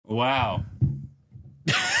Wow.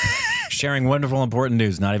 Sharing wonderful, important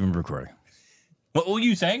news, not even recording. What were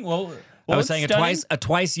you saying? Well, I was saying a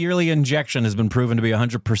twice yearly injection has been proven to be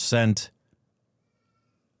 100%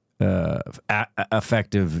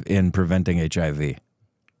 effective in preventing HIV.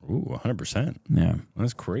 Ooh, 100%. Yeah.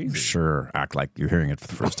 That's crazy. Sure. Act like you're hearing it for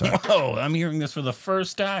the first time. Whoa, I'm hearing this for the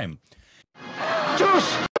first time.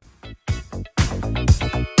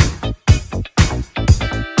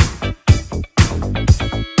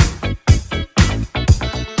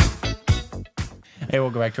 Hey,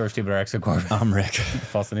 welcome back to our Stupid RX at Korbins. I'm Rick.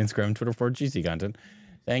 Follow us on Instagram and Twitter for GC content.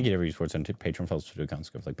 Thank you to every sports on Patreon. Follow us for accounts.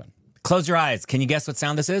 Go like button. Close your eyes. Can you guess what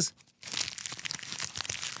sound this is?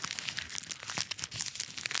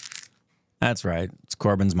 That's right. It's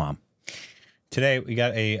Corbin's mom. Today we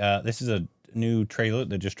got a. This is a new trailer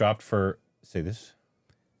that just dropped for. Say this.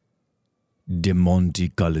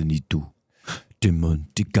 Demonte Calanitu.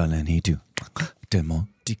 Demonte Calanitu.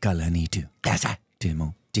 Demonte Calanitu. That's right.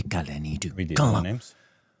 Demonte Calanitu. Read the other names.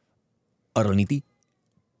 Arulnithi,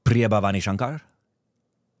 Priya, Bhavani, Shankar,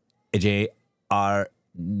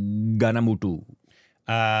 Ganamutu.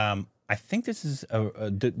 I think this is a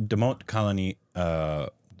Demonte Colony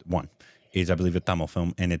one. Is I believe a Tamil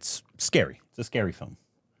film, and it's scary. It's a scary film.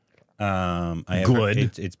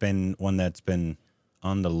 Good. It's been one that's been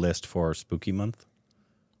on the list for Spooky Month,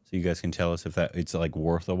 so you guys can tell us if that it's like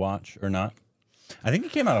worth a watch or not. I think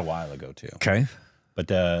it came out a while ago too. Okay. But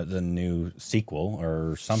the new sequel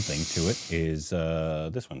or something to it is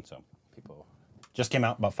this one. So people just came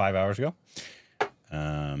out about 5 hours ago.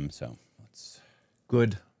 So let's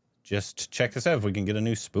Good. just check this out. If we can get a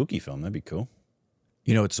new spooky film, that'd be cool.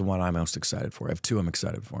 You know, it's the one I'm most excited for. I have two I'm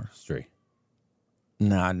excited for. Three.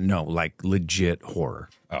 Nah, no, like legit horror.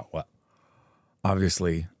 Oh, what?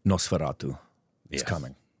 Obviously, Nosferatu. It's Yes.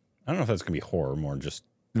 coming. I don't know if that's gonna be horror, more just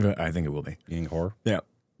I think it will be. being horror. Yeah.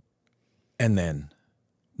 And then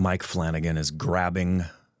Mike Flanagan is grabbing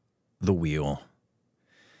the wheel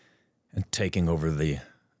and taking over the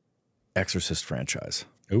Exorcist franchise,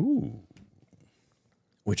 Ooh.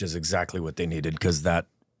 which is exactly what they needed because that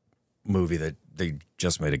movie that they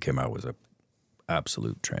just made it came out was a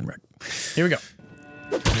absolute train wreck. Here we go.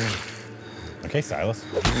 Okay, Silas.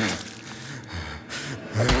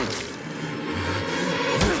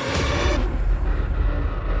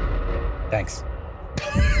 Thanks.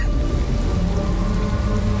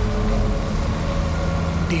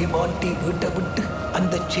 Demonte வீட்டை விட்டு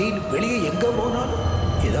அந்த chain வெளியே எங்க போனாலும்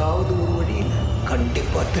ஏதாவது ஒரு வழியில்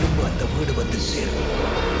கண்டிப்பா திரும்ப அந்த வீடு வந்து சேரும்.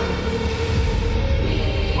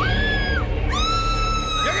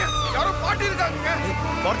 யாரோ பாட்டி இருக்காங்க.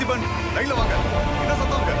 பார்த்திபன் லைன்ல வாங்க. என்ன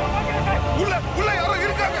சத்தம்ங்க? உள்ள யாரோ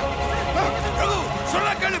இருக்காங்க. ரகு சொல்ல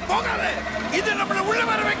கேளு போகாத. இது நம்மள உள்ள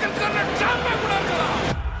வர வைக்கிறதுக்கான ட்ராமா கூட இருக்கலாம்.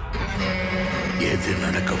 எது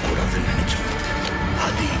நடக்க கூடாதுன்னு நினைச்சோம்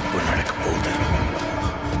அது இப்போ நடக்க போகுது.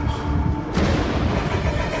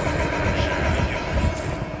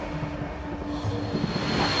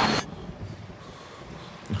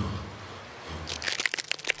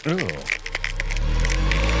 Ooh.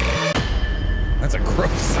 That's a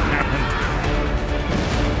gross sound.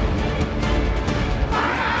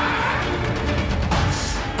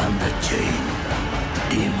 அந்த செயின்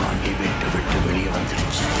டீமாண்டி வீட்டை விட்டு வெளியே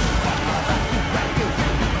வந்துடுச்சு.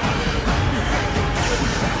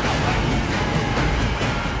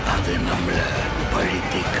 அது நம்மள பழி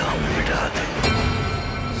தீர்க்காம விடாது.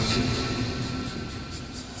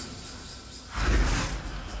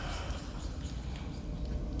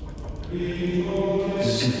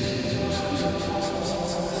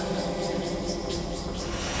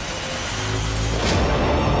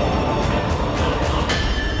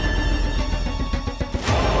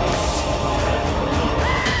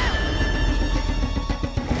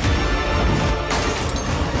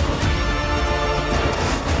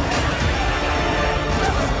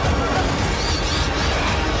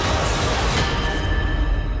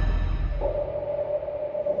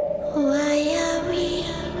 Why are we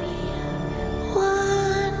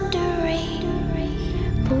wandering?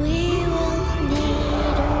 We will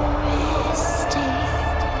need a resting.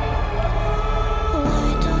 Why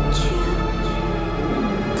don't you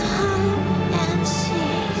come and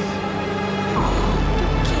see all the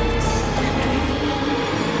gifts that we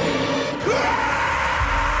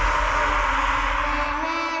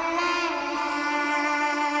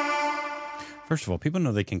First of all, people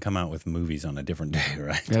know they can come out with movies on a different day,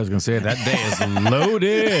 right? I was going to say, that day is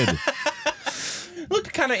loaded.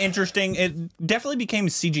 Looked kind of interesting. It definitely became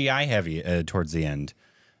CGI heavy towards the end.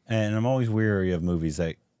 And I'm always weary of movies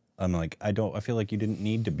that I'm like, I feel like you didn't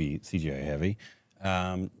need to be CGI heavy.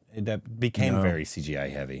 That became very CGI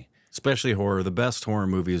heavy. especially horror. The best horror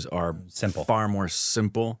movies are Simple. far more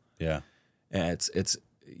simple. Yeah. It's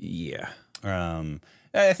yeah.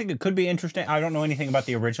 I think it could be interesting. I don't know anything about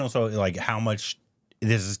the original, so like how much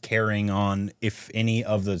this is carrying on, if any,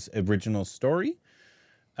 of the original story.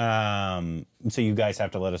 So you guys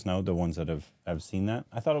have to let us know, the ones that have seen that.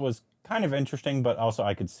 I thought it was kind of interesting, but also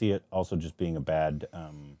I could see it also just being a bad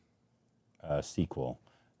sequel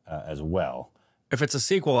as well. If it's a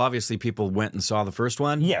sequel, obviously people went and saw the first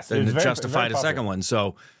one. Yes, and it's very, justified very a second one.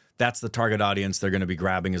 So that's the target audience they're going to be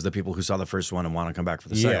grabbing, is the people who saw the first one and want to come back for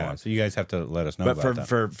the second one. So you guys have to let us know But about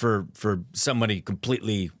that. for somebody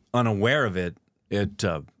completely unaware of it,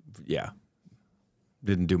 yeah,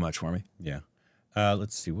 didn't do much for me. Yeah.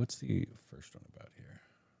 Let's see. What's the first one about here?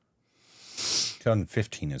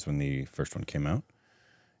 2015 is when the first one came out.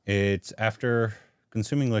 It's after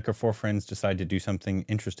consuming liquor, four friends decide to do something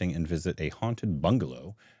interesting and visit a haunted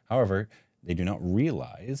bungalow. However, they do not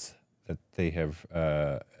realize that they have,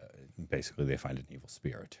 basically they find an evil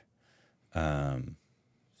spirit.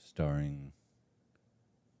 Starring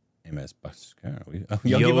M.S. Bhaskar. Oh,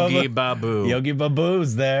 Yogi Babu. Yogi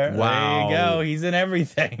Babu's there. Wow. There you go. He's in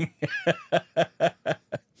everything.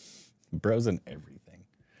 Bro's in everything.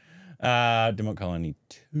 Demonte Colony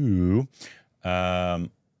 2.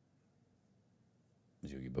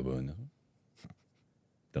 Is Yogi Babu in this one?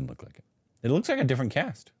 Doesn't look like it. It looks like a different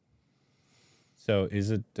cast. So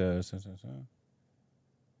is it... Oh,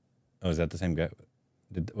 is that the same guy?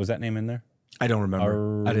 Was that name in there? I don't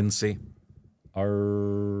remember. I didn't see.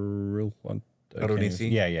 Arulnithi?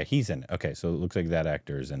 Yeah, he's in it. Okay, so it looks like that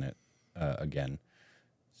actor is in it again.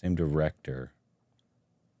 Same director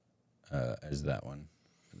as that one.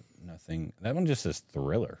 Nothing. That one just says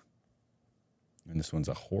thriller. And this one's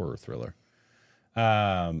a horror thriller.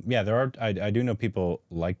 Yeah, there are. I do know people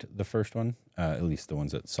liked the first one, at least the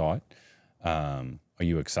ones that saw it. Are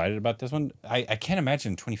you excited about this one? I can't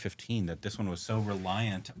imagine in 2015 that this one was so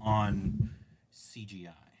reliant on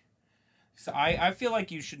CGI. So I feel like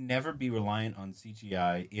you should never be reliant on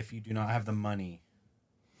CGI if you do not have the money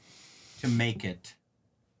to make it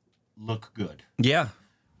look good. Yeah.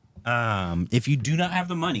 If you do not have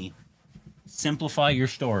the money, simplify your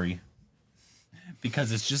story,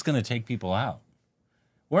 because it's just going to take people out.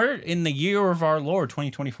 We're in the year of our Lord,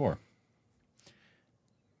 2024.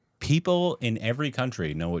 People in every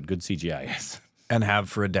country know what good CGI is. And have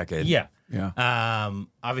for a decade. Yeah. Yeah.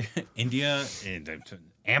 India,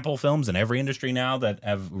 ample films in every industry now that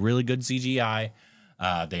have really good CGI.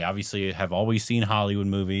 They obviously have always seen Hollywood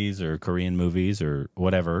movies or Korean movies or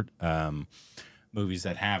whatever, movies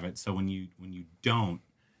that have it. So when you don't,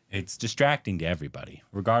 it's distracting to everybody,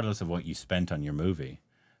 regardless of what you spent on your movie.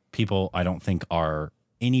 People, I don't think, are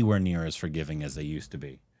anywhere near as forgiving as they used to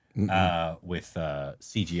be with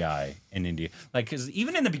CGI in India. Like, because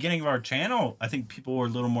even in the beginning of our channel, I think people were a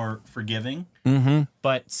little more forgiving.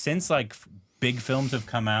 But since like big films have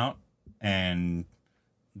come out and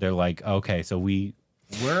they're like, okay, so we're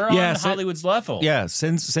on Hollywood's level. Yeah,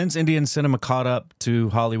 since Indian cinema caught up to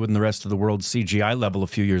Hollywood and the rest of the world's CGI level a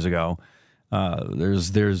few years ago,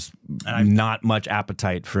 there's not much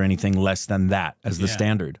appetite for anything less than that as the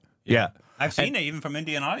standard. Yeah. I've seen it even from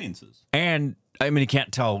Indian audiences. And I mean, you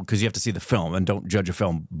can't tell because you have to see the film, and don't judge a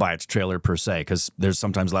film by its trailer per se, because there's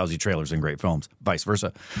sometimes lousy trailers in great films, vice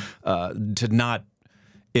versa.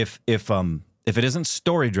 If it isn't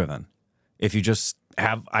story driven, if you just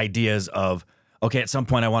have ideas of, okay, at some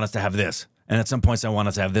point I want us to have this, and at some points I want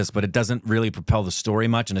us to have this, but it doesn't really propel the story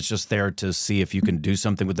much, and it's just there to see if you can do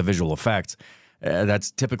something with the visual effects,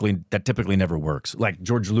 that typically never works. Like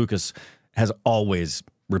George Lucas has always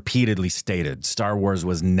repeatedly stated, Star Wars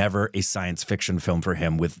was never a science fiction film for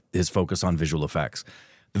him with his focus on visual effects.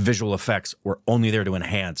 The visual effects were only there to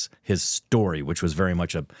enhance his story, which was very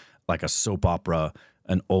much like a soap opera,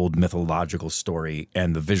 an old mythological story,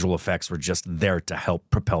 and the visual effects were just there to help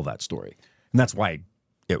propel that story. And that's why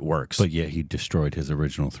it works. But yet he destroyed his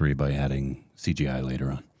original 3 by adding CGI later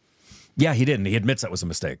on. Yeah, he didn't. He admits that was a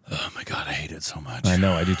mistake. Oh my God, I hate it so much. I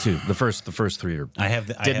know, I do too. The first 3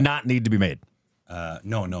 did not need to be made.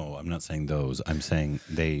 No, I'm not saying those. I'm saying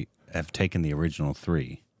they have taken the original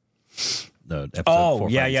 3. The episode 4,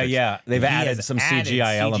 5, and 6. Yeah. They've added some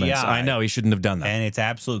CGI elements. I know, he shouldn't have done that. And it's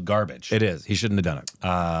absolute garbage. It is. He shouldn't have done it.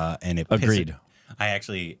 And it Agreed. I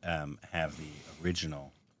actually have the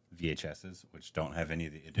original VHSs, which don't have any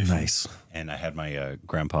of the additions. Nice. And I had my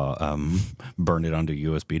grandpa burn it onto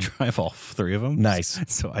USB drive, all 3 of them. Nice.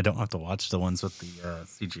 So I don't have to watch the ones with the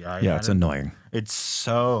CGI. Yeah, it's annoying. It's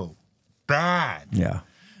so bad. Yeah.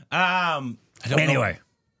 I don't know.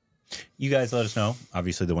 You guys let us know.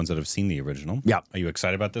 Obviously, the ones that have seen the original. Yeah. Are you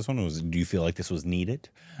excited about this one? Do you feel like this was needed?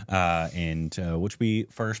 And which be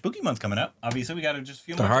for spooky month coming up. Obviously, we got to just a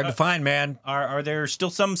few They're months hard to find, man. Are there still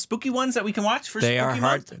some spooky ones that we can watch for They spooky are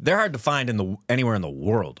hard. month? They're hard to find anywhere in the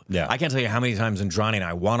world. Yeah. I can't tell you how many times Johnny and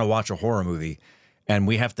I want to watch a horror movie, and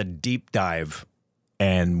we have to deep dive.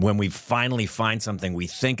 And when we finally find something we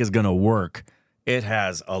think is going to work, it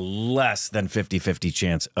has a less than 50-50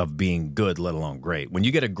 chance of being good, let alone great. When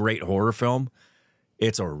you get a great horror film,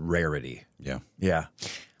 it's a rarity. Yeah. Yeah.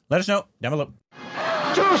 Let us know down below.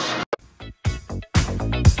 Juice!